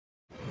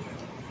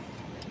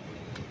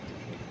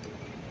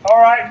All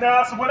right,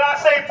 now, so when I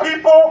say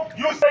people,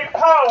 you say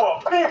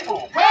power.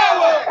 People.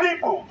 Power.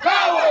 People.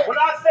 Power. When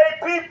I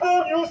say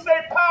people, you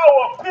say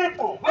power.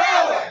 People.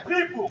 Power.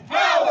 People.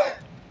 Power.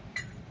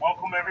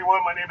 Welcome, everyone.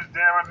 My name is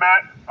Darren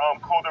Matt.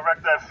 I'm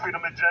co-director at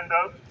Freedom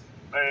Agenda.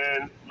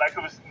 And like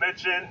it was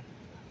mentioned,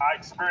 I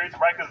experienced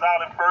Rikers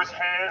Island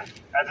firsthand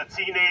as a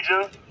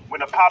teenager when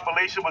the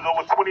population was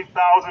over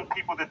 20,000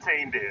 people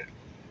detained there.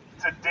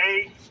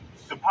 Today,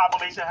 the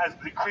population has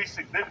decreased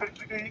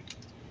significantly,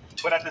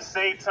 but at the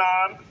same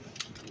time,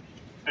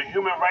 the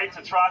human rights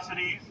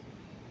atrocities,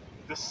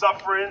 the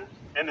suffering,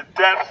 and the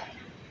death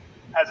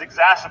has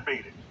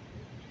exacerbated.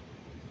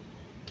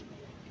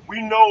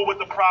 We know what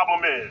the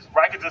problem is,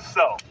 Rikers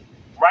itself.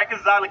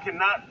 Rikers Island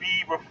cannot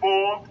be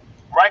reformed.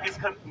 Rikers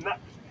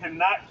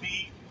cannot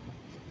be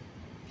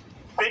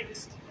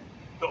fixed.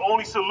 The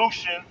only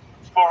solution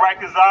for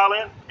Rikers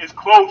Island is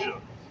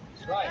closure.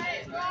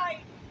 That's right.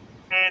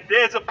 And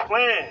there's a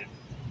plan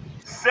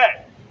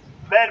set,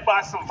 led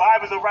by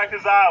survivors of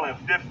Rikers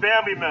Island, their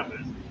family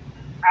members,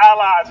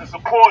 allies, and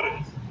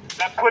supporters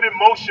that put in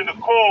motion a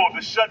call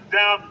to shut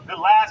down the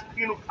last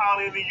penal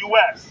colony in the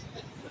U.S.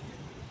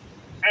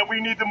 And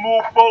we need to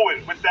move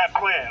forward with that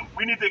plan.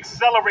 We need to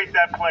accelerate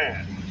that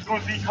plan through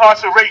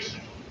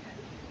decarceration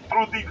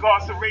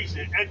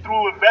and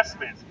through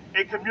investments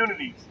in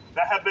communities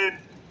that have been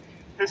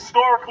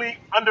historically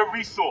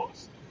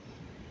under-resourced,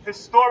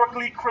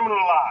 historically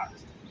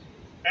criminalized,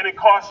 and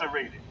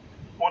incarcerated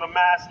on a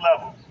mass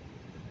level.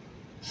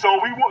 So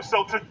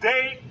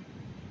today,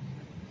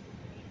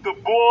 the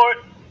Board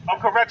of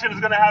Corrections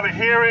is going to have a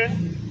hearing,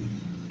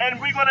 and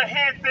we're going to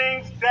hear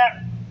things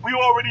that we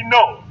already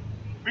know.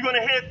 We're going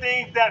to hear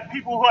things that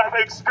people who have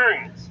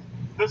experienced,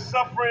 the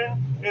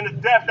suffering and the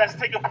death that's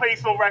taking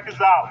place on Rikers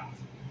Island.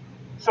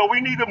 So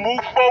we need to move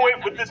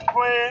forward with this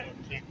plan.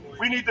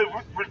 We need to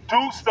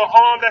reduce the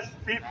harm that's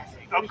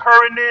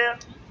occurring there.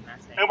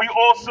 And we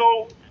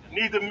also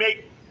need to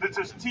make the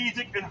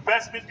strategic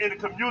investments in the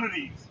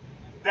communities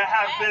that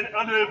have been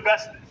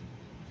underinvested.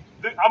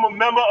 I'm a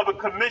member of the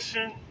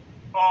Commission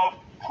of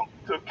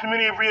the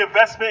Community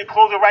Reinvestment,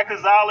 Closing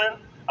Rikers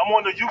Island. I'm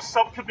on the Youth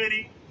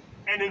Subcommittee.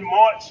 And in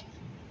March,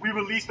 we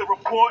released a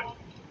report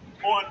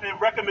on the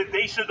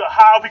recommendations of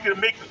how we can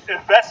make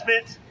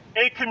investments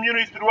in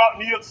communities throughout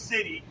New York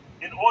City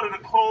in order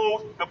to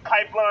close the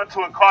pipeline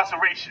to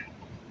incarceration.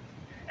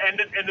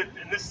 And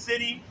the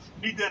city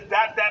needs to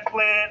adapt that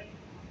plan,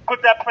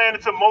 put that plan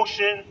into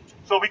motion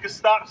so we can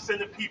stop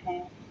sending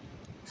people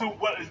to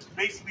what is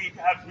basically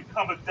has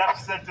become a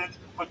death sentence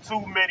for too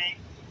many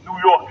New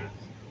Yorkers.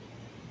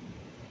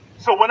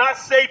 So when I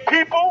say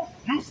people,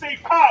 you say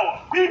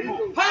power.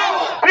 People.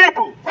 Power.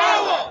 People.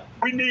 Power.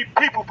 We need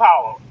people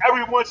power.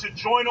 Everyone should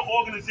join an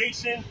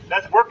organization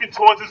that's working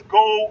towards this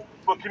goal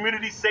for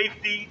community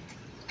safety,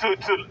 to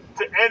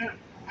end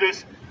the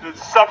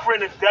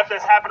suffering and death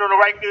that's happening on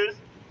the Rikers,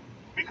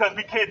 because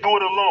we can't do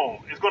it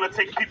alone. It's going to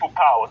take people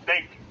power.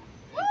 Thank you.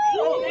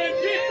 When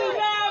people's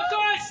lives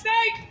are at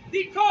stake,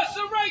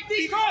 decarcerate,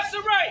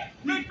 decarcerate.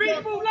 When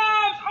people's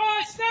lives are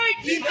at stake,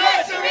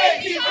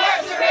 Decarcerate.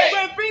 Decarcerate.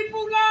 when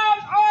people's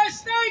lives are at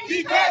stake,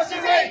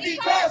 Decarcerate.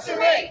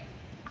 Decarcerate.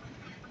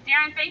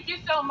 Darren, thank you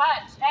so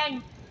much.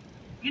 And,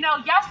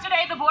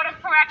 yesterday the Board of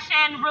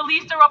Correction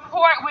released a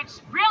report which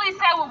really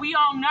said what we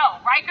all know.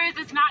 Rikers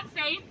is not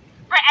safe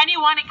for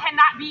anyone. It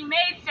cannot be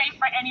made safe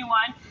for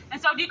anyone. And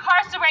so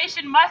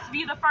decarceration must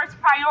be the first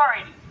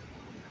priority.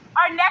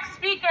 Our next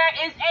speaker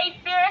is a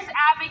fierce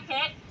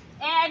advocate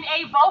and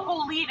a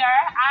vocal leader.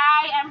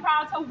 I am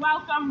proud to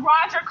welcome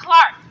Roger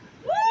Clark.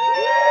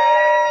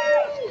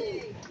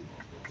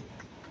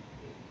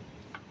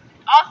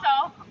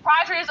 Also,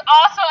 Roger is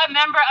also a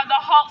member of the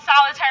Halt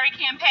Solitary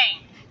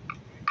campaign.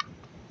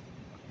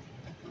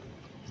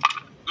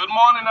 Good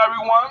morning,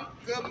 everyone.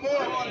 Good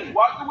morning.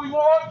 What do we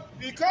want?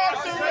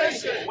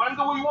 Decarceration. When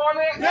do we want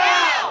it?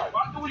 Now.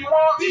 What do we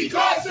want?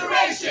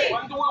 Decarceration.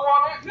 When do we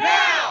want it?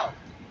 Now.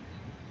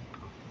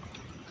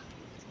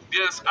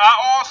 Yes, I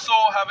also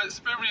have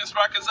experienced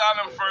Rikers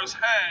Island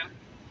firsthand,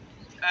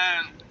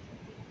 and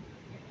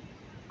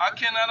I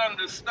cannot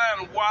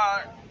understand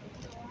why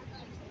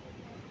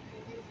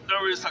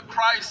there is a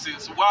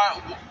crisis. Why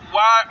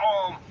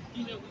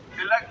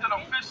elected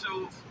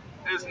officials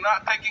is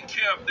not taking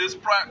care of this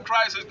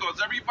crisis, because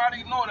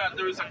everybody know that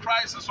there is a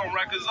crisis on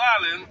Rikers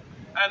Island,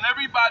 and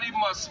everybody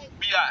must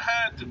be at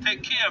hand to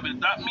take care of it.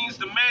 That means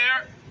the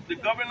mayor, the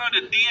governor,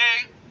 the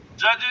DA,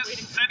 judges,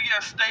 city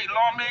and state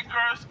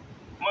lawmakers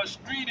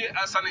must treat it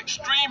as an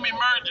extreme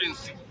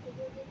emergency.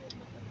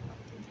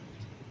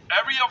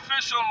 Every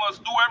official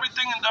must do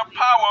everything in their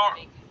power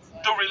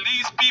to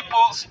release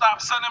people,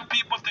 stop sending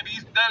people to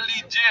these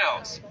deadly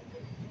jails.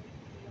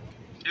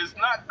 It's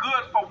not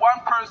good for one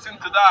person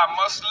to die,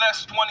 much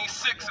less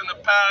 26 in the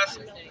past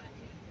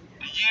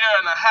year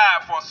and a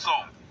half or so.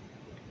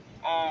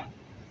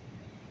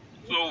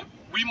 So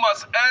we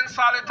must end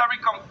solitary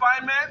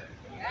confinement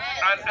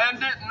and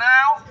end it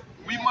now.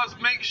 We must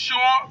make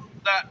sure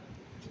that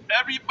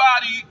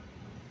everybody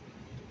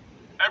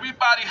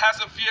has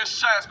a fair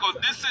chance, because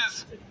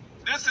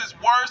this is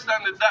worse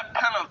than the death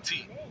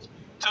penalty.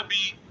 to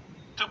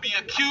be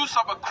accused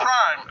of a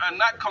crime and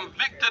not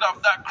convicted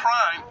of that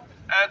crime,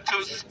 and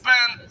to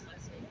spend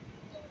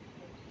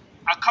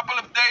a couple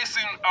of days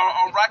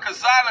on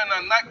Rikers Island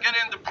and not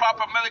getting the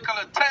proper medical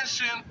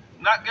attention,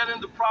 not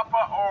getting the proper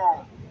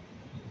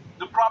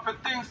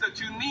things that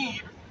you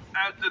need,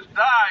 and to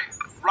die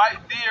right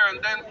there.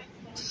 And then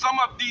some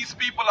of these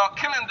people are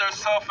killing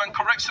themselves, and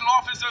correction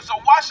officers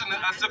are watching it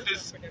as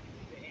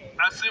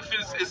if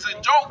it's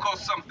a joke or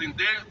something.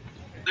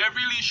 They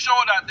really show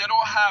that they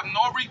don't have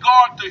no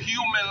regard to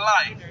human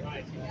life.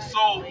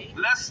 So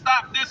let's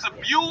stop this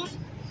abuse.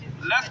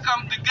 Let's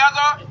come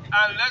together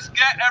and let's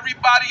get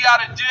everybody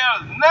out of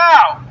jail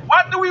now.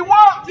 What do we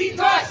want?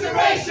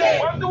 Decarceration.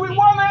 What do we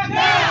want it?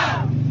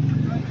 Now.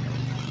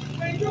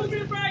 When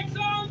human rights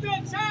are under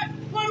attack,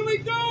 what do we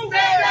do?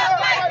 Stand up,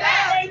 fight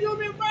back. When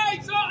human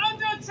rights are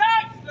under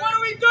attack, what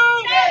do we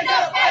do? Stand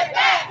up, fight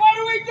back. What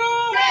do we do?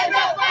 Stand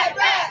up, fight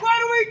back. What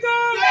do we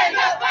do? Stand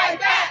up, fight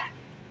back.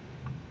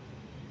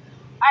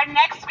 Our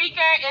next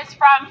speaker is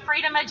from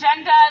Freedom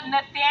Agenda,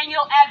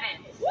 Nathaniel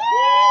Evans.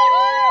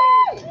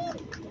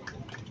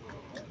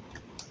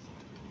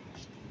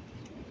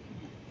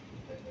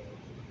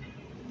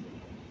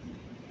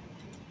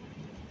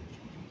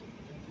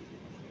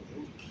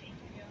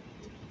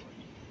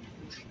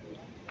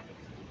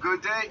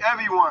 Good day,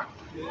 everyone.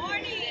 Good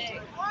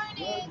morning.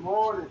 Good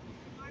morning.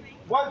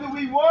 What do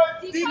we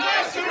want?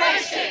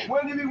 Decarceration.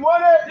 When do we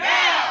want it?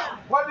 Now.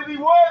 What do we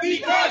want?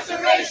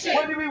 Decarceration.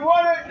 When do we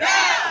want it?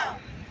 Now.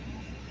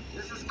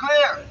 This is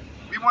clear.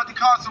 We want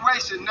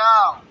decarceration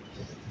now.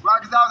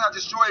 Rikers Island has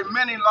destroyed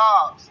many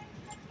lives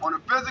on a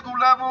physical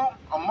level,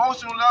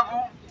 emotional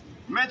level,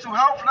 mental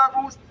health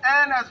levels,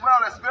 and as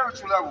well as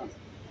spiritual levels.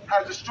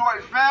 Has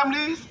destroyed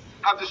families,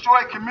 have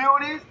destroyed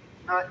communities,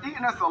 and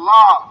eaten us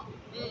alive.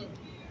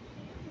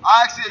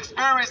 I actually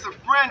experienced a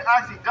friend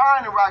actually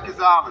dying in Rikers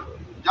Island.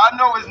 Y'all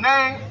know his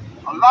name,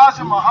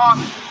 Elijah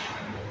Muhammad.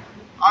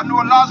 I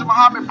knew Elijah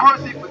Muhammad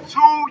personally for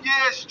 2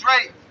 years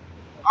straight.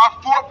 I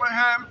fought for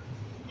him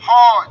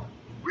hard.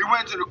 We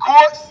went to the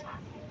courts.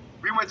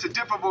 We went to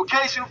different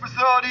vocational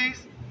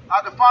facilities. I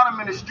had to find him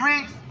in the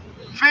streets,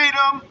 feed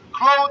him,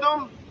 clothe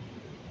him.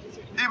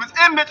 He was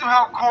in mental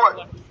health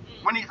court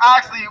when he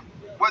actually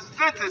was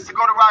sentenced to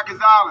go to Rikers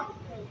Island.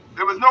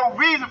 There was no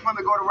reason for him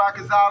to go to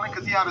Rikers Island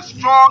because he had a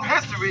strong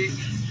history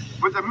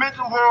with the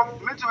mental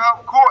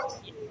health courts.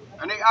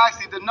 And they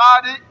actually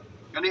denied it,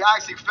 and they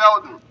actually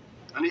failed him.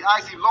 And he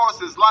actually lost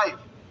his life.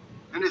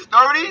 In his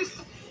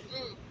 30s,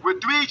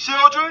 with 3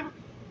 children,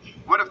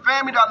 with a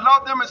family that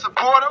loved him and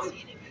supported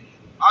him.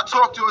 I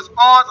talked to his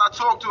aunts, I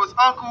talked to his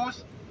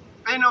uncles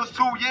in those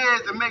 2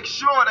 years to make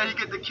sure that he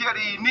get the care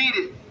that he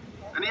needed.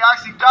 And he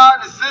actually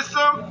died in the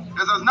system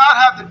that does not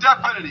have the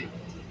death penalty.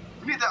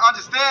 You need to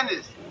understand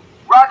this.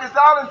 Rikers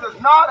Island does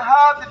not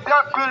have the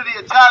death penalty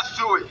attached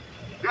to it.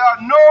 There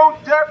are no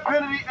death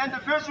penalty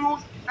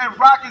individuals in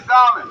Rikers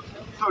Island.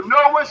 So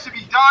no one should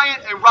be dying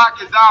in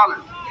Rikers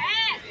Island.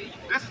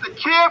 This is a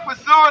care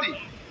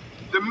facility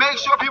to make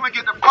sure people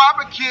get the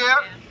proper care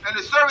and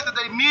the service that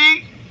they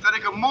need so they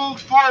can move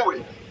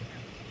forward.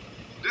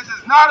 This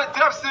is not a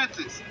death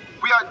sentence.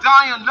 We are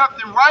dying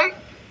left and right.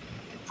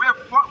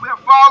 We're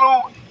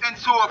followed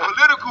into a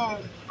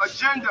political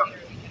agenda.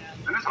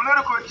 And this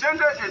political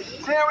agenda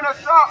is tearing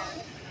us up.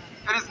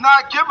 It is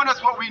not giving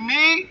us what we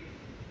need.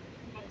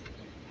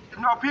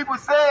 You know, people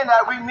saying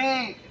that we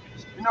need,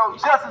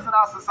 justice in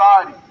our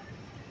society.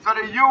 So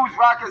they use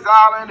Rikers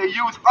Island, they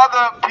use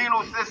other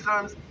penal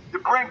systems to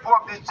bring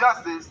forth this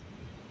justice.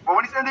 But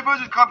when these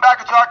individuals come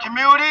back into our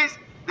communities,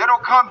 they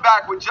don't come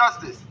back with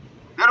justice.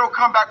 They don't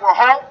come back with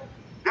hope.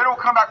 They don't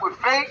come back with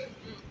faith.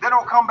 They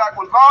don't come back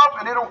with love,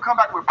 and they don't come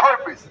back with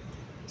purpose.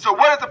 So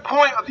what is the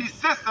point of these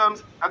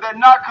systems if they're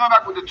not coming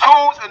back with the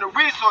tools and the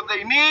resources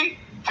they need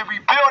to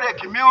rebuild their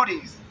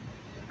communities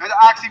and to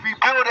actually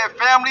rebuild their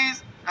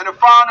families and to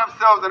find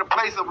themselves in a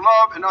place of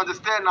love and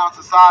understanding our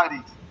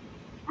societies?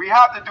 We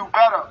have to do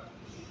better.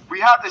 We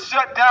have to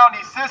shut down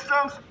these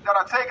systems that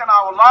are taking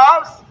our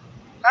lives,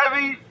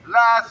 every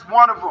last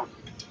one of them.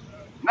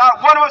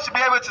 Not one of us should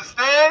be able to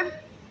stand,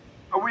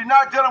 but we're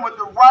not dealing with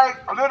the right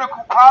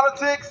political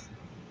politics.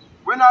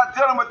 We're not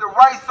dealing with the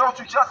right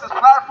social justice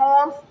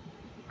platforms,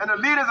 and the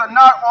leaders are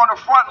not on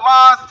the front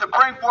lines to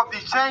bring forth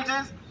these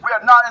changes. We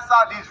are not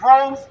inside these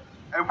rooms,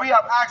 and we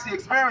have actually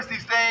experienced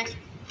these things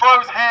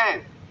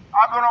firsthand.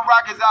 I've been on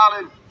Rikers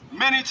Island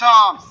many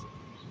times.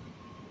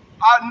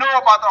 I know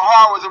about the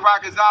horrors of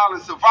Rikers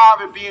Island,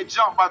 surviving being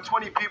jumped by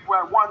 20 people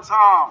at one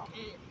time,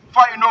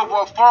 fighting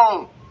over a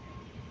phone.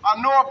 I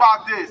know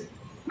about this,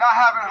 not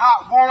having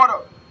hot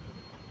water.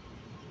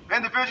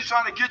 Individuals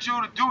trying to get you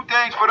to do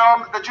things for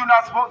them that you're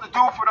not supposed to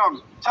do for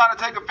them, trying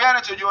to take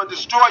advantage of you and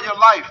destroy your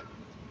life.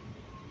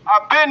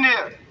 I've been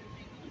there.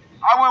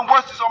 I went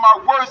worse on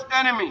my worst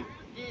enemy.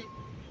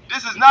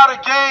 This is not a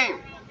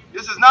game.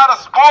 This is not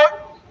a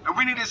sport, and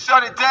we need to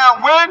shut it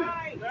down when?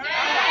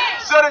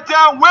 Yes. Shut it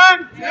down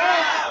when?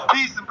 Now.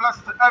 Peace and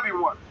blessings to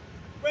everyone.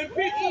 When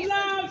people's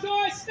lives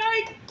are at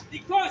stake,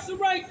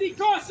 decarcerate,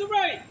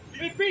 decarcerate.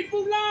 When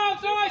people's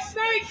lives are at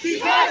stake,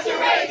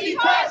 Decarcerate,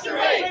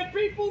 decarcerate. when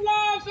people's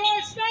lives are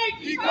at stake,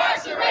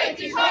 Decarcerate,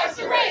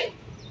 decarcerate.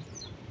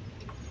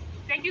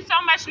 Thank you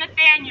so much,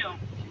 Nathaniel.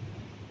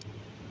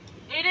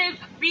 It is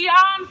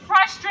beyond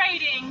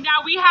frustrating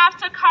that we have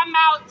to come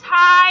out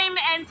time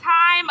and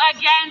time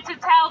again to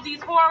tell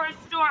these horror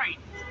stories.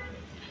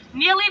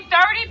 Nearly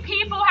 30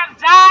 people have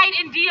died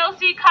in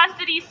DOC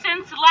custody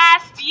since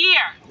last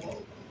year.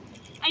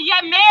 And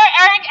yet Mayor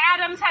Eric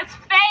Adams has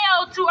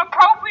failed to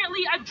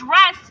appropriately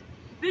address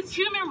this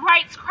human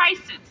rights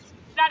crisis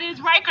that is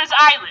Rikers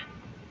Island.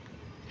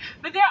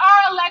 But there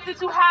are electeds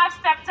who have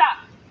stepped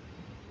up.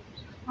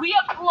 We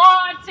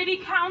applaud City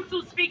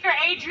Council Speaker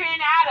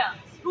Adrienne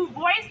Adams, who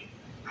voiced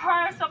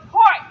her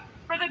support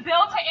for the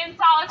bill to end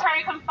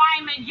solitary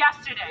confinement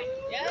yesterday.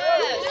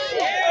 Yes.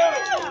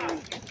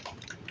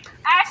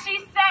 As she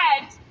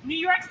said, New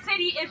York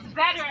City is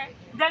better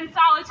than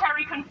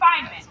solitary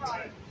confinement.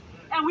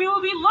 And we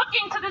will be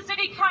looking to the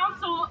City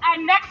Council at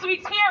next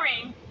week's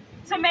hearing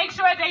to make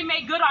sure they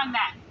make good on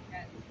that.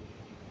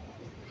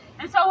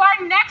 And so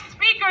our next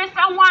speaker is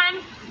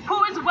someone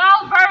who is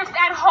well versed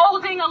at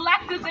holding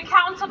electeds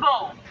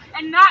accountable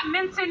and not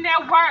mincing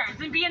their words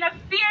and being a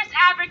fierce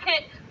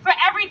advocate for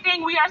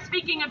everything we are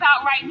speaking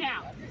about right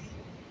now.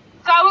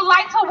 So I would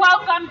like to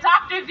welcome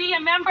Dr. V, a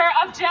member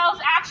of Jails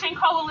Action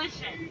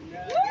Coalition.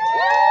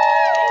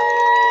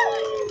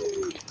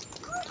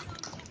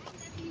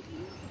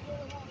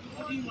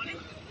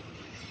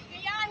 Can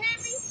y'all hear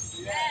me?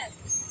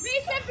 Yes.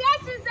 Peace and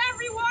blessings,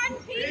 everyone.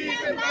 Peace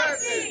and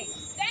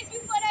blessings. Thank you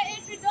for that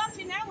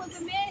introduction. That was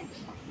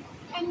amazing.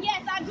 And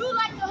yes, I do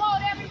like to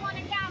hold everyone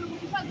accountable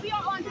because we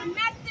are on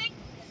domestic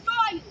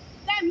soil.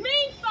 That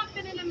means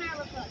something in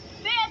America.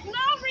 There's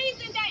no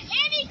reason that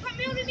any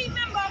community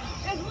member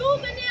is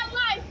losing their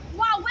life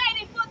while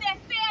waiting for their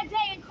fair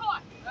day in court.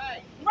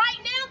 Right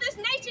now, this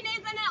nation is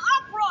in an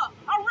uproar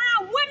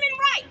around women's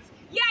rights.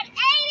 Yet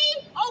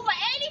over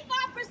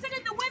 85%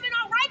 of the women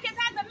on Rikers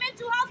has a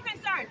mental health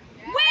concern.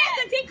 Where's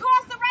the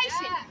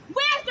decarceration?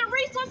 Where's the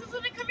resources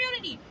of the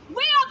community?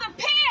 Where are the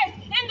peers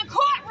in the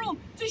courtroom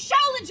to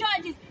show the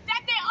judges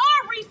that there are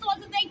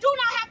resources? They do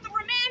not have to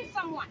remand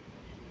someone.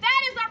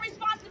 That is a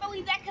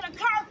responsibility that could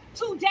occur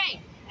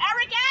today.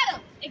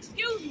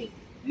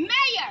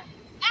 Mayor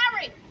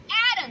Eric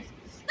Adams,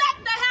 step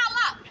the hell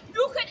up.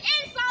 You could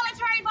end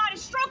solitary by the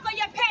stroke of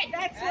your pen.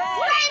 That's Save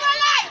a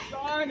life.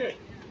 Darn it.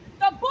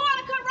 The Board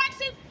of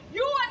Corrections,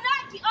 you are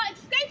not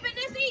escaping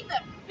this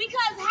either.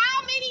 Because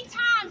how many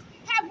times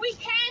have we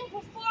came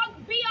before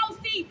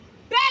BOC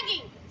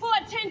begging for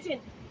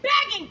attention,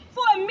 begging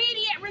for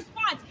immediate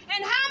response?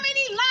 And how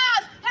many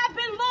lives have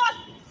been lost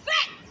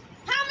since?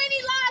 How many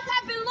lives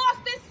have been lost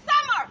this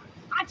summer?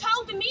 I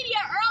told the media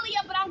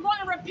earlier, but I'm going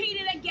to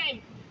repeat it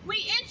again.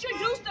 We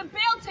introduced a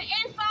bill to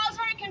end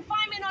solitary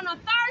confinement on a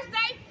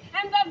Thursday,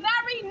 and the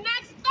very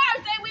next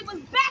Thursday we was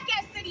back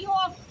at City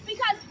Hall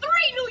because 3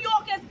 New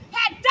Yorkers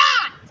had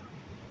died.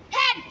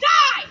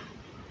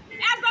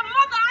 As a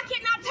mother, I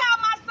cannot tell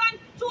my son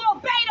to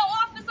obey the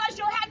officers.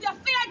 You'll have your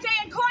fair day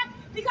in court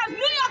because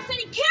New York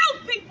City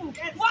kills people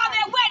while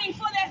they're waiting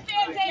for their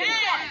fair day in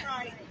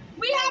court.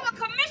 We have a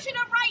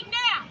commissioner right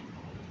now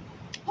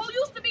who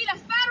used to be the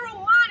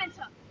federal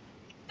monitor.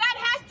 That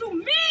has to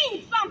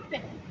mean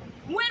something.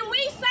 When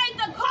we say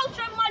the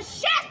culture must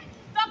shift,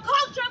 the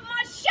culture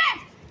must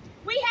shift.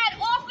 We had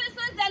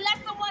officers that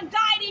let someone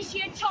die this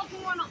year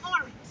choking on an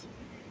orange.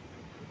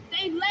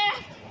 They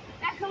laughed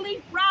at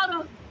Khalif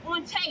Browder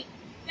on tape.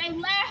 They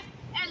laughed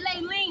at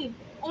Laylene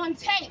on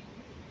tape.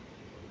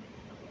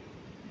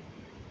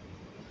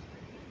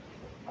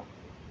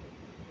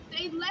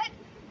 They let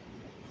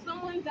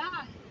someone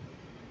die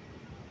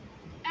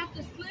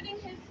after slitting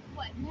his,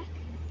 neck?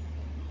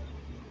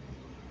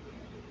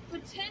 For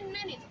 10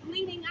 minutes,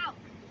 bleeding out.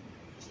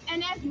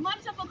 And as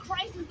much of a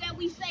crisis that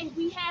we say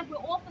we have with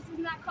officers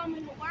not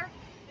coming to work,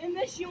 in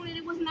this unit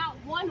it was not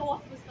 1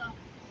 officer,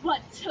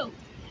 but 2.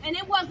 And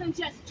it wasn't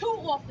just 2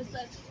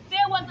 officers.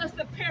 There was a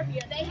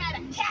superior. They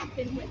had a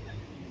captain with them.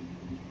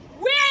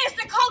 Where is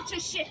the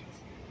culture shift?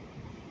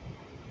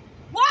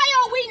 Why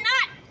are we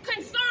not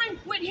concerned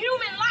with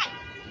human life?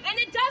 And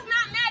it does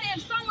not matter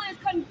if someone is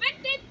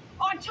convicted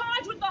or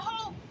charged with the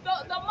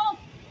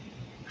most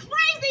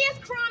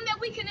craziest crime that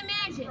we can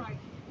imagine.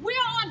 We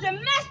are on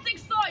domestic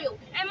soil,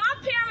 and my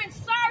parents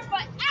served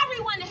for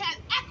everyone to have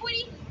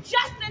equity,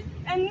 justice,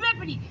 and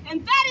liberty,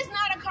 and that is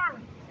not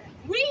occurring.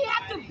 We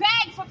have to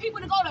beg for people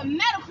to go to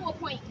medical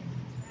appointments.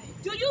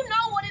 Do you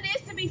know what it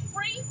is to be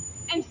free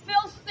and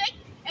feel sick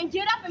and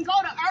get up and go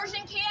to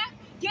urgent care,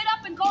 get up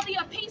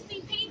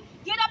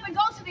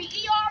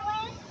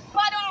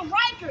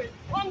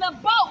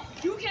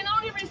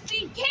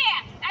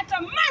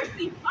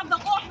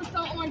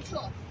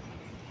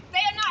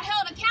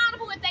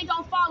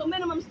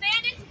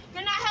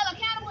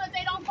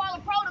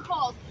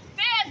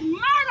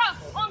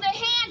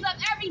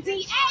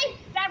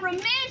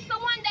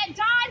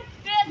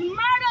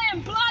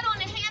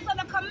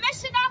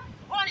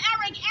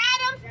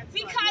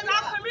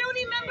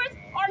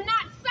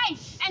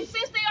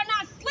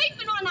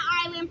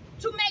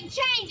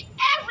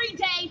every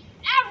day,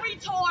 every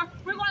tour,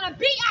 we're going to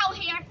be out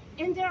here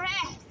in their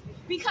ass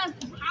because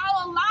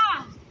our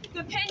lives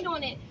depend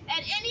on it.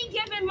 At any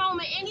given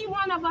moment, any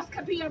one of us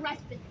could be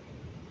arrested.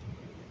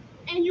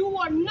 And you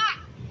are not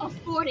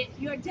afforded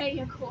your day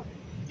in court.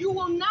 You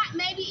will not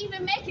maybe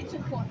even make it to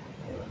court.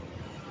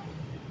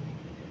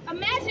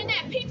 Imagine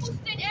that people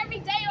sit every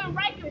day on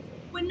Rikers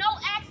with no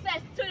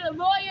access to the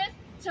lawyers,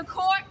 to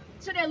court,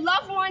 to their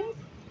loved ones.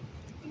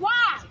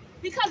 Why?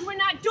 Because we're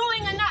not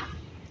doing enough.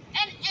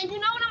 And you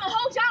know what? I'm going to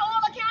hold y'all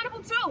all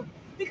accountable too.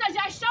 Because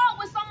y'all show up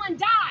when someone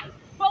dies.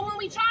 But when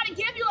we try to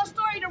give you a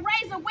story to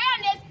raise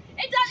awareness,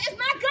 it's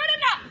not good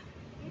enough.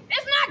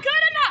 It's not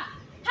good enough.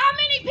 How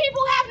many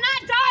people have not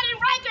died in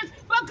Rikers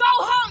but go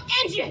home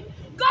injured,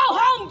 go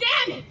home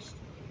damaged?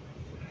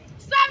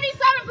 77%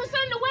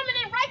 of the women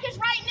in Rikers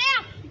right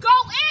now go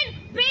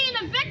in being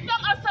a victim,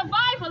 a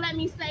survivor, let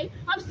me say,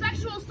 of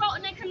sexual assault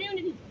in their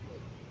community.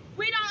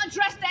 We don't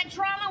address that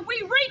trauma.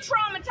 We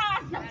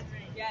re-traumatize them.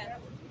 Yes.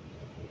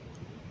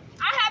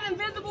 I have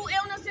invisible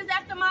illnesses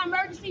after my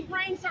emergency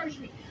brain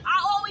surgery.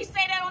 I always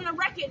say that on the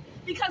record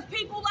because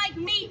people like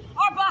me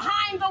are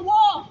behind the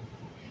wall.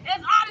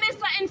 If I miss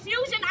an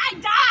infusion, I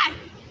die.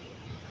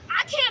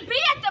 I can't be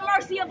at the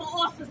mercy of an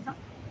officer.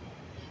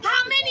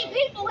 How many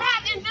people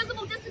have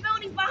invisible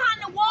disabilities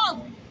behind the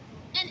walls?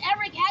 And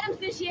Eric Adams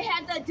this year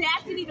had the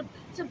audacity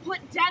to put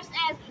deaths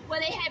as where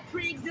they had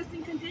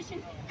pre-existing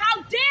conditions.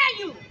 How dare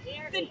you?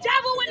 The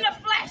devil in the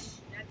flesh.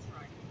 That's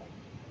right.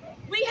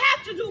 We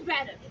have to do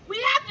better.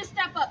 We have to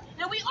step up.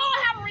 And we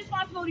all have a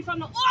responsibility, from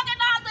the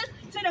organizers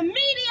to the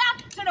media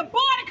to the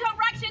board of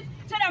corrections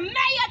to the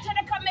mayor to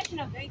the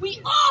commissioner.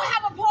 We all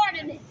have a part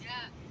in this.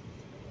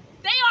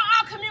 They are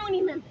our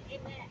community members.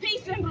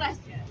 Peace and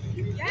blessings.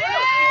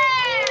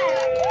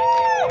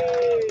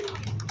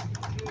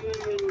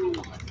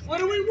 What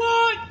do we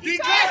want?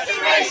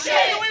 Decarceration.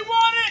 When do we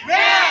want it?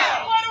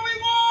 Now. What do we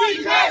want?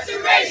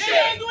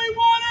 Decarceration. When do we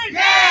want it?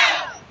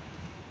 Now.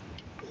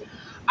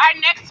 Our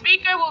next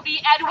speaker will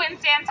be Edwin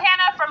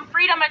Santana from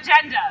Freedom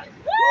Agenda.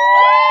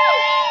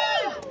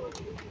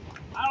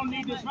 I don't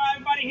need this, right?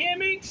 Everybody hear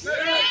me?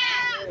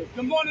 Yeah.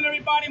 Good morning,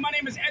 everybody. My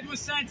name is Edwin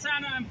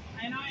Santana,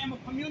 and I am a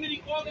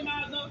community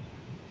organizer.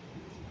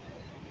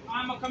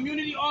 I'm a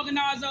community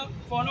organizer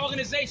for an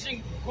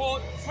organization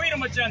called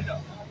Freedom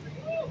Agenda.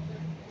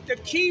 The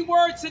key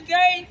word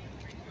today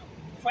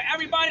for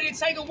everybody to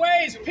take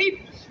away is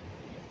people.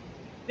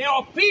 There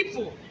are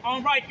people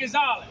on Rikers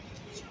Island.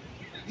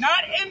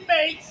 Not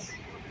inmates,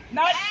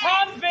 not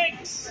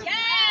convicts,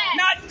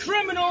 not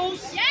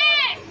criminals,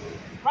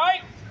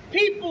 right?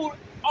 People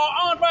are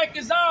on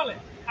Rikers Island.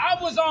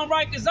 I was on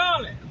Rikers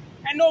Island.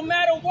 And no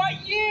matter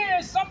what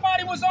year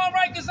somebody was on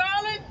Rikers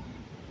Island,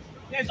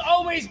 there's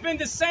always been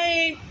the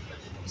same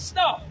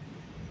stuff.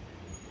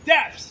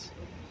 Deaths.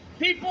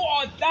 People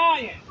are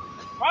dying,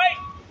 right?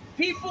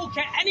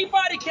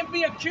 Anybody can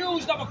be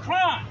accused of a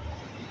crime.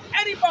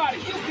 Anybody.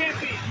 You can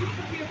be. You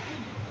can be accused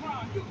of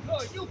a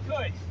crime. You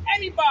could.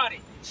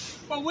 Anybody.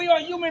 But we are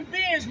human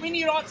beings. We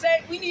need our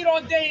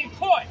day in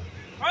court,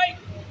 right?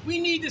 We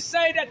need to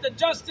say that the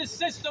justice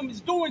system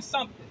is doing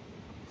something.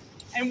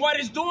 And what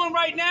it's doing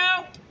right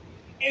now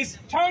is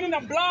turning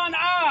a blind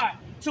eye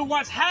to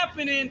what's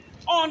happening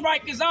on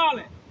Rikers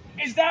Island.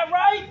 Is that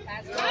right?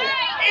 That's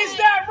right. Is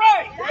that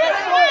right?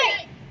 That's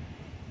right.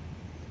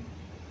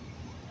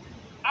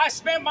 I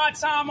spent my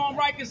time on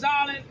Rikers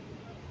Island.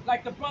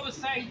 Like the brother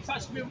said, he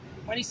touched me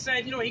when he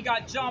said, he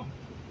got jumped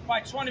by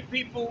 20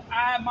 people.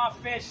 I had my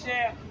fair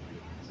share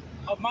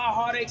of my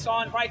heartaches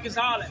on Rikers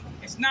Island.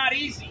 It's not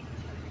easy,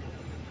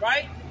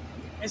 right?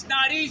 It's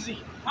not easy.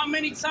 How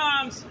many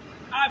times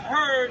I've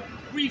heard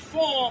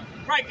reform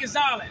Rikers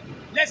Island?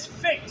 Let's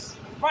fix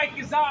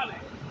Rikers Island.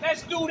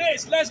 Let's do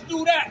this. Let's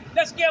do that.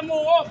 Let's get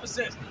more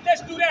officers.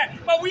 Let's do that.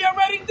 But we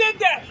already did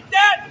that.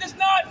 That does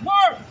not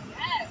work.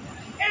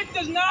 It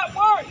does not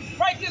work.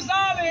 Rikers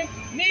Island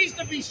needs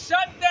to be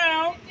shut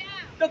down.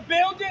 The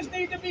buildings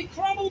need to be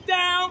crumbled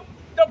down.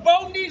 The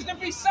boat needs to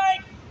be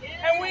sank.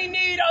 And we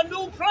need a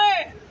new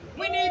plan.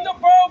 We need the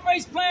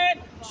borough-based plan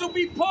to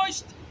be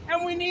pushed.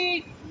 And we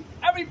need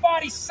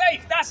everybody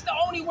safe. That's the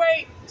only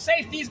way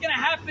safety is going to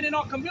happen in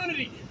our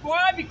community.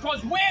 Why?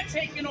 Because we're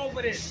taking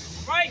over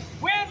this, right?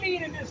 We're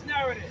leading this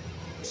narrative,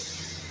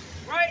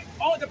 right?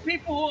 All the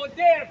people who are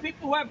there, the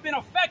people who have been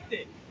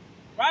affected,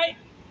 right?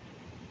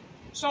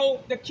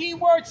 So the key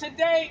word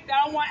today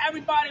that I want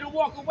everybody to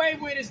walk away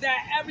with is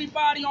that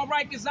everybody on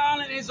Rikers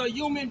Island is a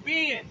human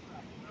being,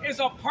 is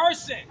a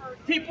person.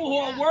 People who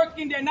are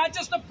working there, not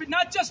just the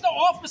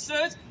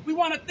officers. We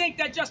want to think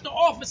that just the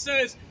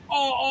officers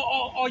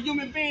are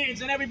human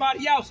beings and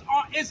everybody else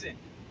isn't.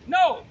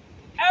 No,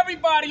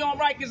 everybody on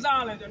Rikers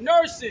Island, the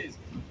nurses,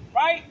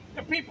 right?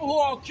 The people who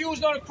are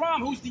accused of the crime,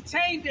 who's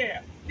detained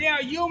there, they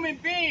are human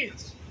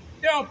beings.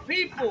 They are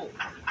people.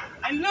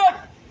 And look,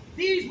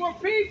 these were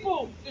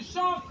people.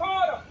 Deshaun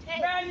Carter,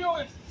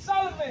 Emmanuel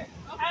Sullivan,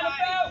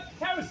 Annabelle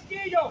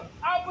Carrasquillo,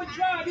 Albert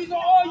Drive. These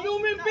are all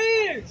human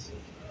beings.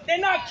 They're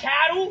not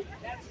cattle.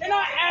 They're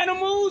not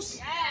animals.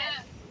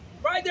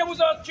 Right? They was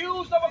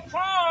accused of a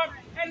crime,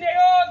 and they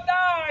all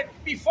died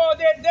before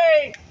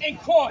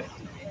ain't caught it.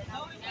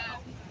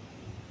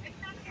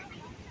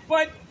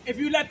 But if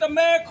you let the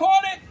mayor call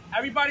it,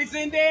 everybody's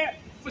in there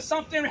for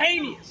something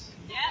heinous.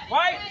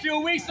 Right? A few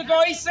weeks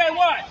ago, he said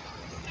what?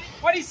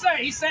 What'd he say?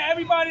 He said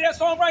everybody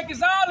that's on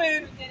Rikers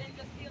Island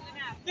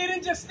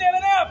didn't just steal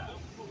an apple.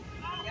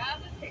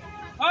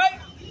 Right?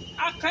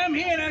 I come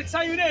here and I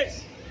tell you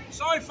this.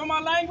 Sorry for my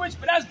language,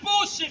 but that's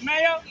bullshit,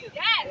 Mayor.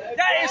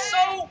 That is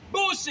so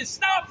bullshit.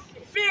 Stop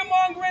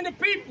fear-mongering the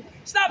people.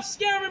 Stop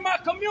scaring my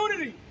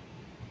community.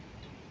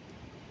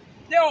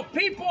 There are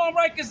people on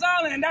Rikers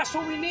Island, and that's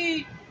what we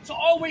need to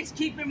always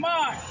keep in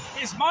mind.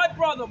 It's my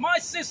brother, my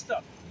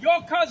sister,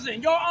 your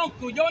cousin, your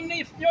uncle, your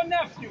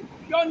nephew,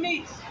 your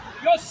niece,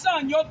 your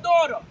son, your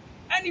daughter.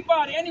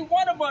 Anybody, any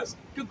one of us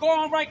could go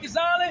on Rikers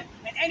Island,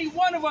 and any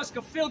one of us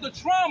could feel the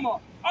trauma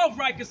of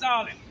Rikers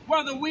Island,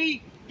 whether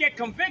we get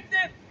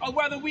convicted or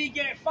whether we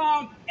get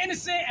found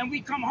innocent and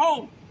we come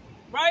home,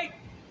 right?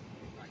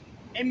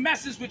 It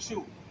messes with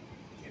you.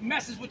 It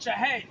messes with your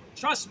head.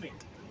 Trust me.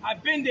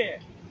 I've been there.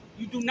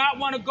 You do not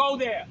want to go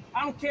there.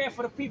 I don't care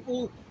for the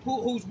people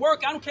who's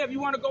working. I don't care if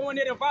you want to go in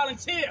there to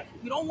volunteer.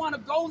 You don't want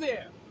to go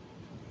there.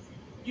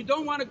 You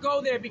don't want to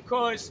go there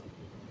because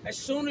as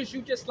soon as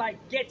you just like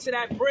get to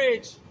that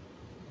bridge,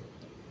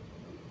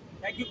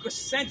 like you could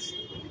sense it.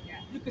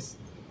 You could.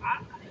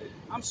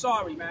 I'm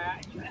sorry,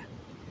 man.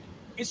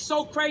 It's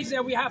so crazy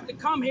that we have to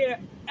come here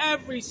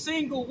every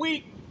single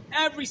week,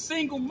 every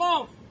single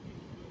month,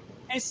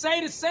 and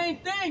say the same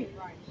thing.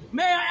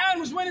 Mayor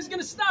Adams, when is going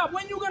to stop?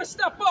 When you going to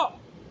step up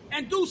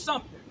and do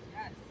something?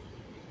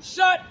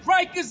 Shut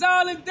Rikers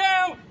Island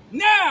down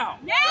now.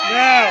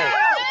 Now.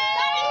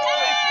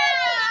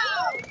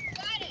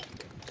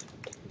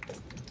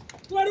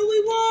 What do we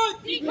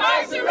want?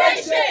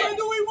 Incarceration. When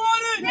do we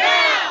want it?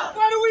 Now.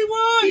 What do we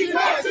want?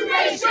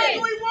 Incarceration. When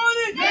do we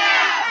want it?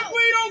 Now. If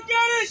we don't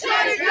get it,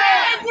 Shut it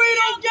down. If we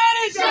don't get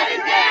it, Shut it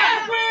down.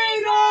 If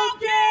we don't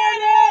get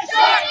it,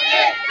 Shut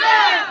it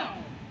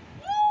down.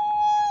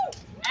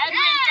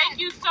 Edwin, thank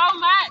you so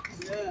much.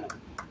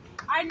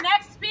 Our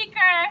next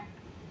speaker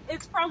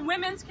is from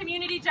Women's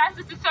Community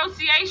Justice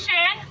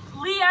Association,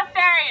 Leah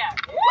Faria.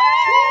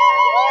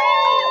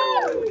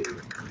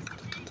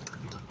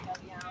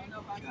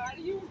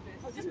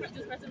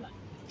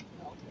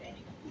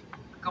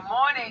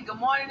 Good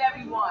morning,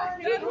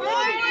 everyone. Good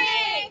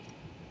morning.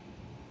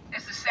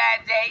 It's a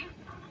sad day.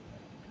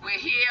 We're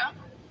here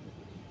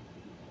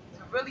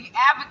to really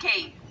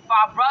advocate for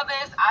our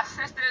brothers, our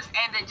sisters,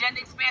 and the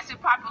gender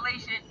expansive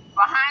population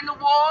behind the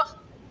walls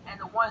and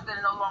the ones that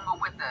are no longer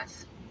with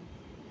us.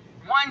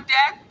 One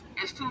death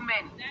is too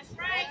many. That's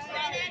right.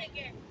 Say that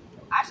again.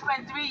 I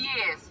spent 3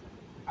 years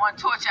on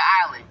Torture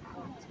Island.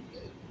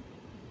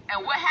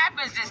 And what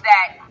happens is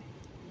that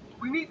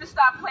we need to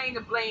stop playing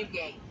the blame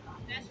game.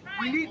 That's right.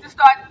 We need to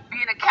start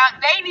being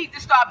they need to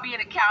start being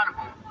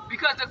accountable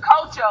because the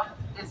culture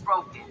is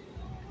broken.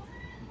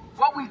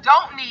 What we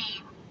don't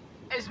need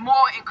is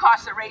more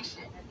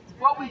incarceration.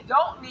 What we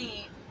don't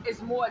need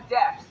is more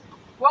deaths.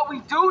 What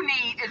we do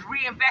need is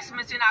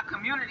reinvestments in our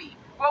community.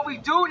 What we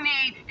do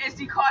need is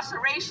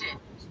decarceration.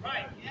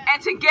 Right.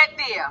 And to get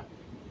there,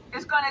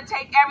 it's going to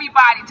take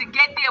everybody. To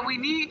get there, we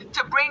need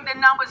to bring the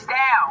numbers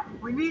down.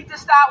 We need to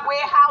start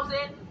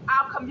warehousing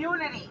our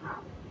community.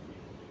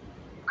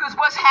 Because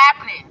what's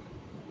happening?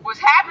 What's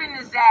happening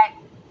is that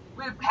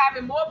we're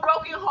having more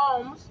broken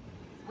homes,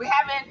 we're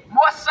having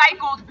more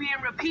cycles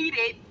being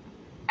repeated,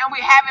 and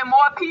we're having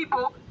more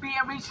people being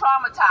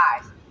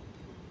re-traumatized.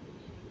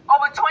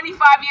 Over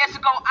 25 years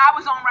ago, I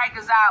was on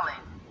Rikers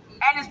Island,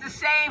 and it's the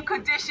same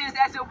conditions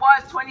as it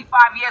was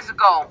 25 years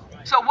ago.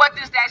 So what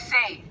does that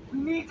say? We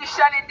need to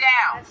shut it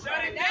down.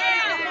 Shut it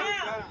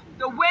down.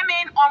 The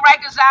women on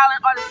Rikers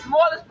Island are the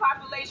smallest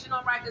population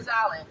on Rikers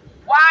Island.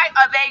 Why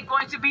are they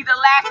going to be the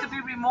last to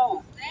be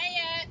removed? Say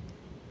it.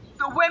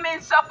 The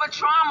women suffer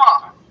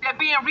trauma. They're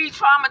being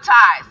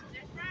re-traumatized.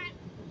 That's right.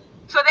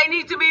 So they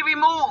need to be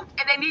removed,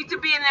 and they need to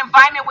be in an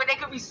environment where they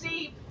can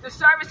receive the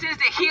services,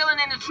 the healing,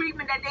 and the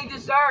treatment that they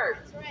deserve.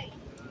 That's right.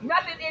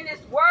 Nothing in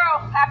this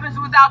world happens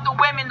without the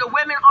women. The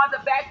women are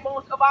the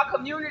backbones of our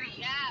community.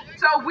 Yeah.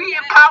 So we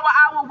empower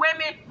our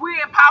women, we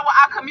empower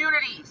our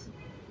communities.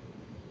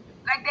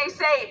 Like they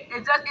say,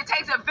 it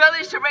takes a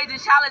village to raise a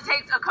child. It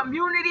takes a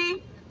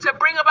community to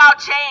bring about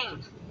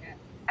change.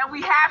 And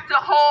we have to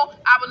hold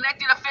our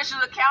elected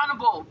officials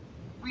accountable.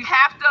 We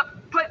have to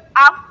put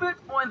our foot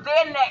on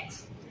their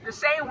necks the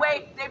same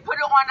way they put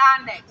it on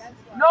our necks.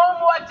 No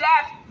more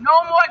death,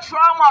 no more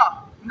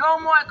trauma, no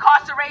more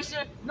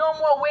incarceration, no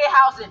more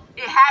warehousing.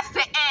 It has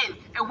to end.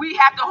 And we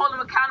have to hold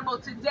them accountable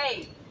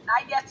today.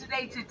 Not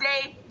yesterday,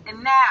 today,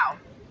 and now.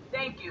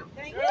 Thank you.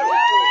 Thank you.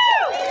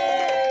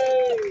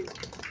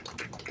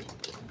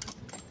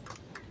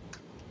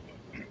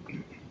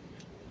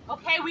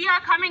 Okay, we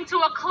are coming to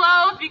a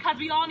close because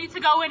we all need to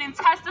go in and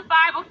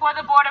testify before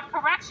the Board of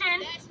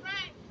Correction. That's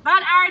right.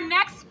 But our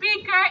next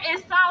speaker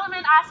is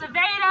Solomon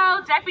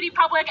Acevedo, Deputy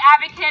Public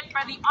Advocate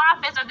for the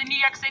Office of the New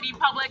York City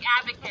Public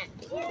Advocate.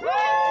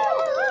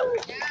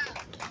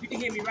 You can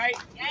hear me, right?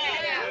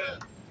 Yeah.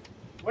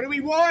 What do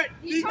we want?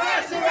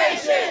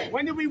 Decarceration.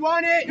 When do we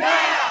want it?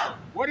 Now.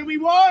 What do we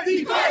want?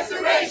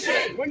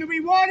 Decarceration. When do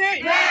we want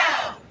it?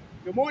 Now.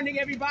 Good morning,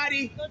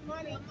 everybody. Good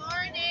morning. Good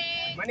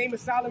morning. My name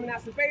is Solomon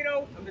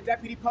Acevedo. I'm the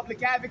Deputy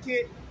Public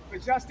Advocate for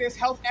Justice,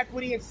 Health,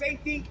 Equity, and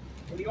Safety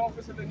in the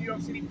Office of the New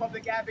York City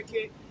Public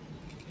Advocate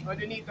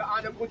underneath the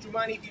Honorable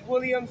Jumani D.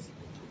 Williams.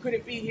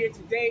 Couldn't be here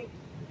today,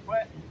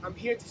 but I'm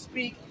here to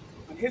speak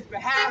on his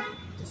behalf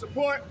to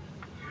support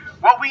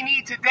what we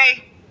need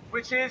today,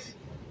 which is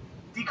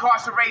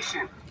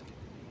decarceration.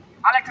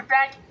 I'd like to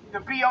thank the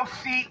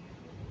BOC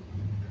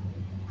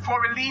for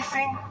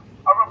releasing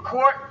a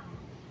report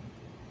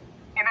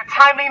in a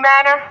timely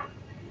manner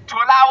to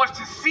allow us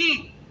to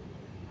see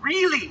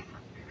really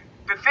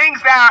the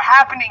things that are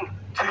happening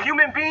to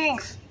human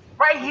beings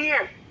right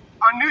here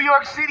in New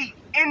York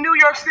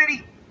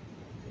City.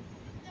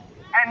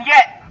 And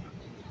yet,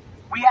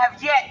 we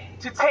have yet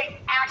to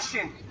take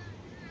action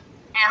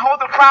and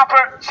hold the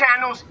proper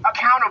channels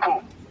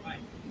accountable.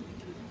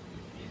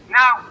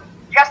 Now,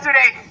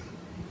 yesterday,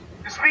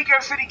 the Speaker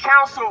of City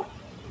Council,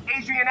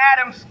 Adrian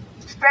Adams,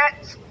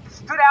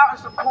 stood out in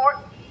support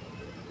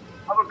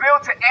of a bill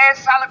to end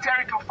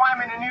solitary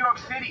confinement in New York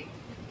City.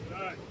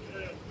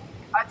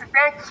 I'd like to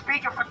thank the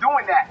Speaker for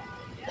doing that.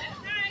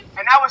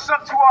 And now it's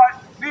up to our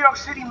New York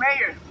City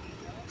Mayor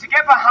to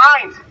get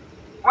behind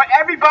what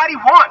everybody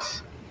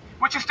wants,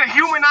 which is to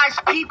humanize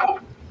people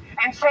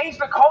and change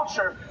the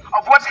culture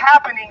of what's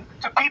happening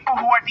to people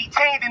who are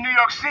detained in New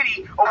York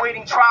City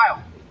awaiting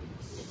trial.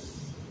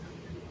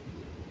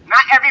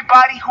 Not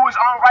everybody who is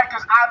on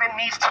Rikers Island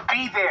needs to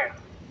be there.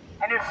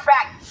 And in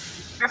fact,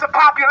 there's a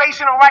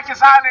population on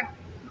Rikers Island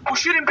who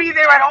shouldn't be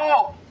there at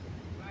all.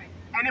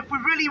 And if we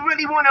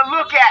really want to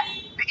look at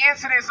the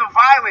incidents of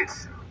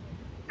violence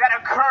that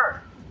occur,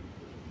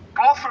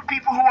 both for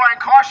people who are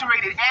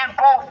incarcerated and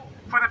both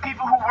for the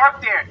people who work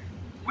there,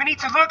 we need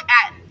to look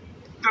at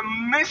the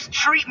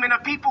mistreatment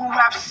of people who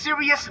have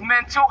serious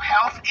mental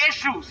health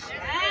issues.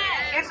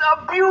 It's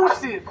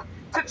abusive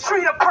to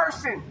treat a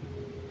person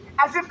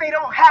as if they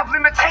don't have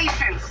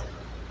limitations,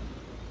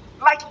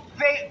 like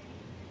they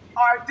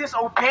are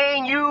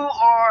disobeying you,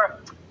 or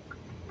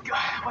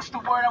what's the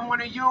word I want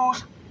to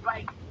use?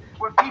 Like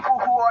when people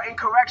who are in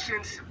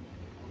corrections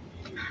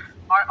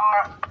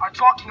are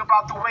talking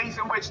about the ways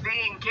in which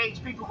they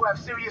engage people who have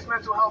serious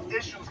mental health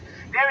issues.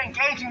 They're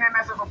engaging them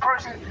as if a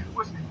person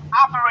was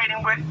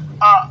operating with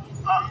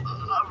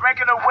a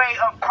regular way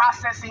of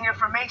processing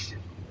information.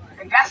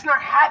 And that's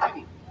not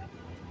happening.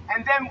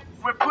 And then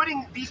we're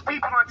putting these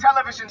people on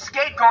television,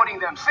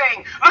 scapegoating them,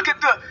 saying, look at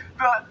the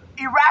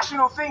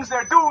irrational things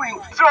they're doing,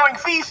 throwing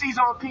feces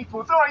on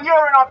people, throwing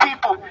urine on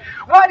people.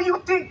 Why do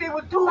you think they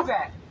would do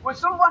that? Would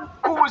someone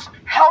who was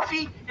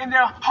healthy in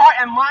their heart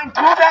and mind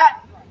do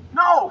that?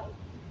 No.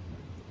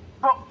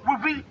 But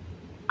would we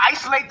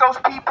isolate those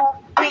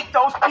people, beat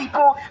those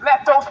people,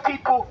 let those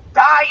people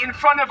die in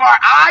front of our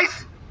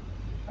eyes?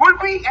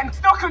 Would we, and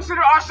still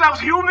consider ourselves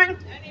human?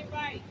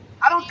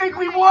 I don't think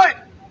we would.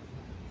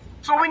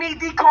 So we need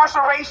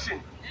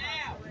decarceration.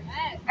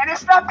 And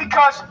it's not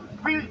because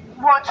we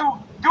want to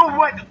do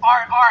what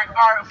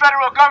our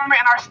federal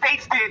government and our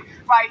states did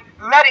by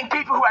letting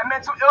people who have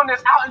mental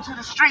illness out into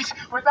the streets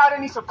without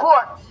any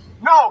support.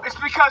 No, it's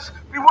because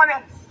we want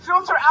to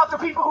filter out the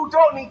people who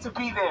don't need to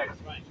be there.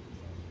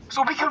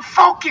 So we can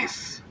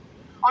focus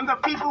on the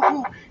people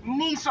who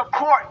need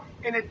support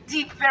in a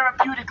deep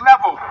therapeutic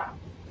level.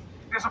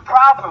 There's a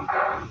problem.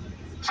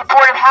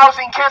 Supportive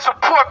housing can't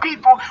support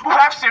people who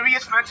have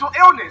serious mental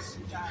illness.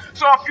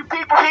 So if you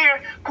people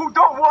here who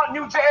don't want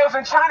new jails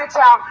in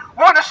Chinatown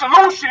want a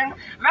solution,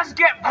 let's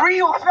get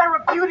real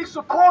therapeutic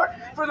support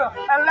for the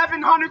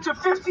 1,100 to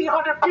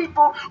 1,500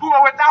 people who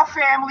are without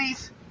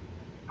families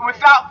and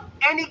without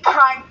any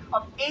kind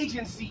of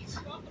agencies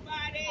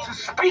to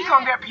speak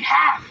on their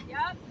behalf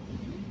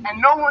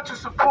and no one to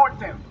support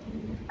them.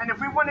 And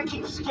if we want to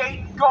keep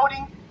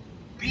scapegoating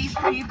these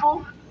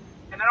people,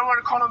 and I don't want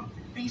to call them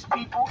these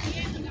people,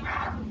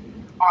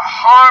 are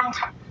harmed,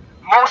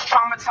 most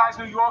traumatized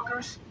New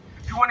Yorkers,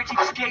 if you want to keep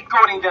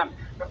scapegoating them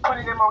and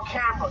putting them on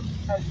camera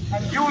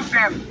and use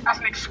them as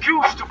an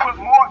excuse to put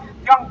more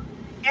young,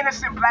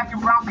 innocent black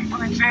and brown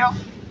people in jail,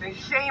 then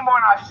shame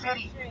on our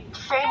city,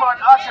 shame on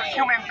us as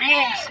human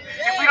beings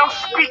if we don't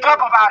speak up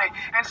about it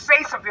and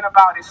say something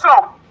about it.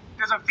 So,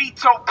 there's a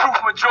veto-proof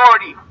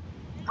majority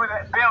for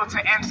the bill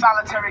to end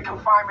solitary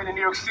confinement in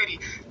New York City,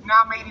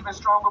 now made even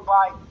stronger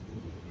by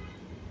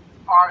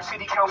our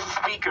city council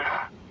speaker.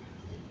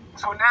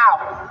 So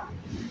now,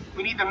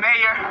 we need the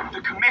mayor,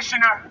 the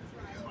commissioner,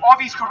 all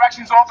these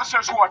corrections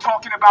officers who are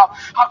talking about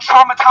how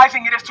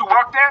traumatizing it is to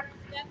work there.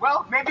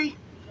 Well, maybe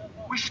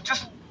we should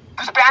just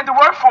disband the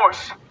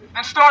workforce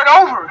and start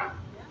over.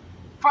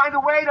 Find a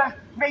way to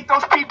make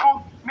those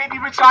people maybe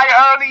retire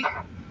early,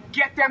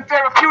 get them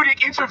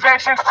therapeutic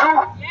interventions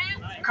too.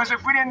 Because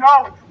if we didn't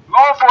know,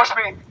 law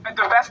enforcement and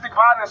domestic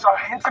violence are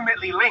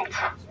intimately linked.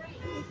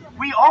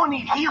 We all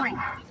need healing.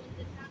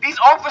 These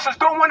officers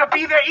don't want to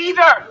be there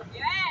either.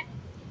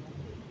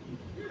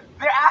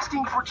 they're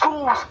asking for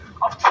tools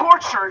of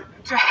torture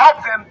to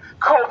help them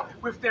cope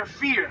with their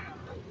fear.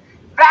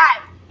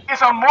 That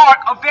is a mark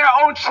of their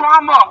own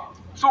trauma.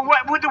 So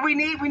what do we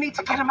need? We need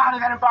to get them out of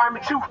that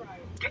environment too.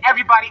 Get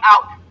everybody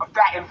out of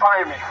that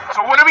environment.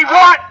 So what do we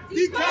want?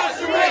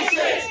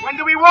 Decarceration. When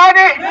do we want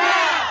it?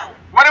 Now.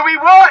 What do we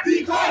want?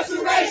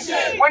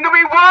 Decarceration. When do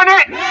we want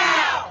it?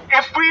 Now.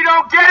 If we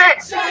don't get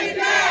it. Shut it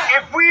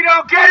down. If we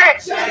don't get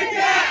it. Shut it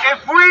down.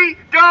 If we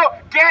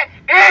don't get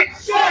it.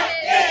 Shut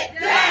it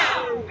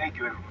down. Thank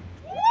you, everyone.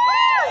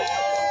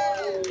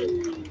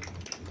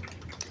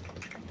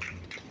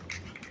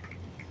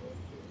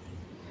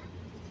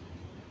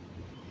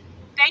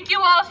 Thank you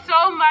all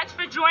so much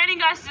for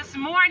joining us this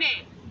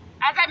morning.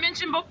 As I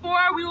mentioned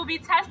before, we will be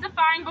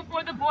testifying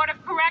before the Board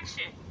of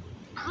Correction.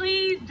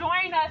 Please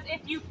join us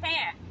if you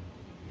can.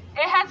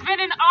 It has been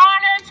an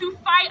honor to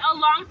fight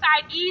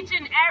alongside each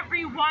and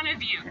every one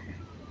of you.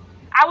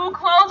 I will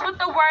close with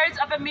the words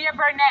of Amir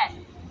Burnett,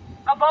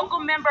 a vocal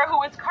member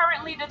who is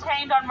currently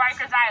detained on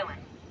Rikers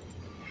Island.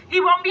 He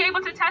won't be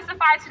able to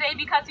testify today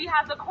because he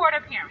has a court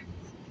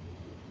appearance.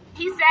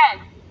 He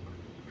said,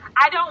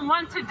 "I don't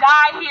want to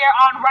die here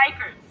on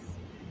Rikers.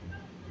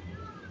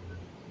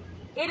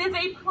 It is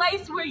a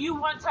place where you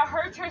want to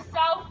hurt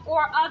yourself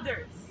or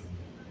others.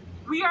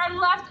 We are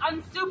left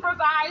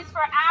unsupervised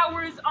for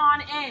hours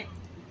on end.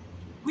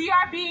 We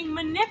are being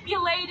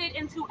manipulated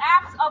into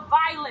acts of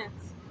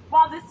violence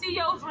while the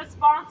COs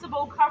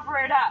responsible cover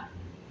it up.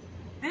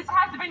 This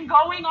has been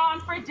going on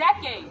for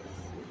decades,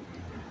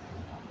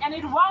 and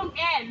it won't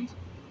end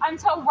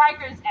until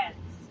Rikers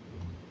ends."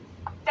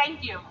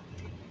 Thank you.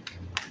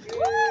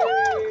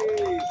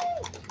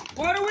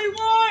 What do we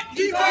want?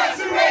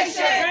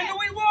 Decarceration. When do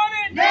we want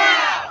it?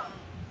 Now.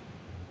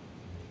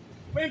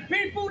 When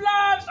people's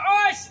lives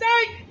are at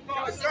stake.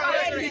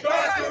 Decarcerate.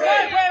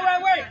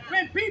 Wait.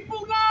 When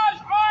people's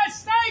lives are at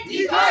stake.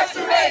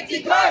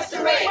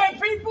 Decarcerate. When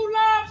people's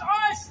lives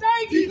are at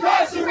stake.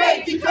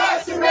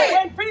 Decarcerate.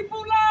 When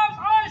people's lives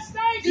are at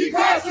stake.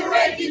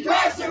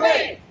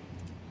 Decarcerate.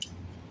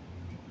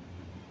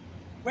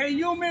 When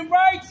human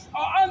rights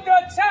are under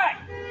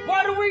attack,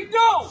 what do we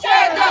do?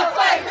 Shut down.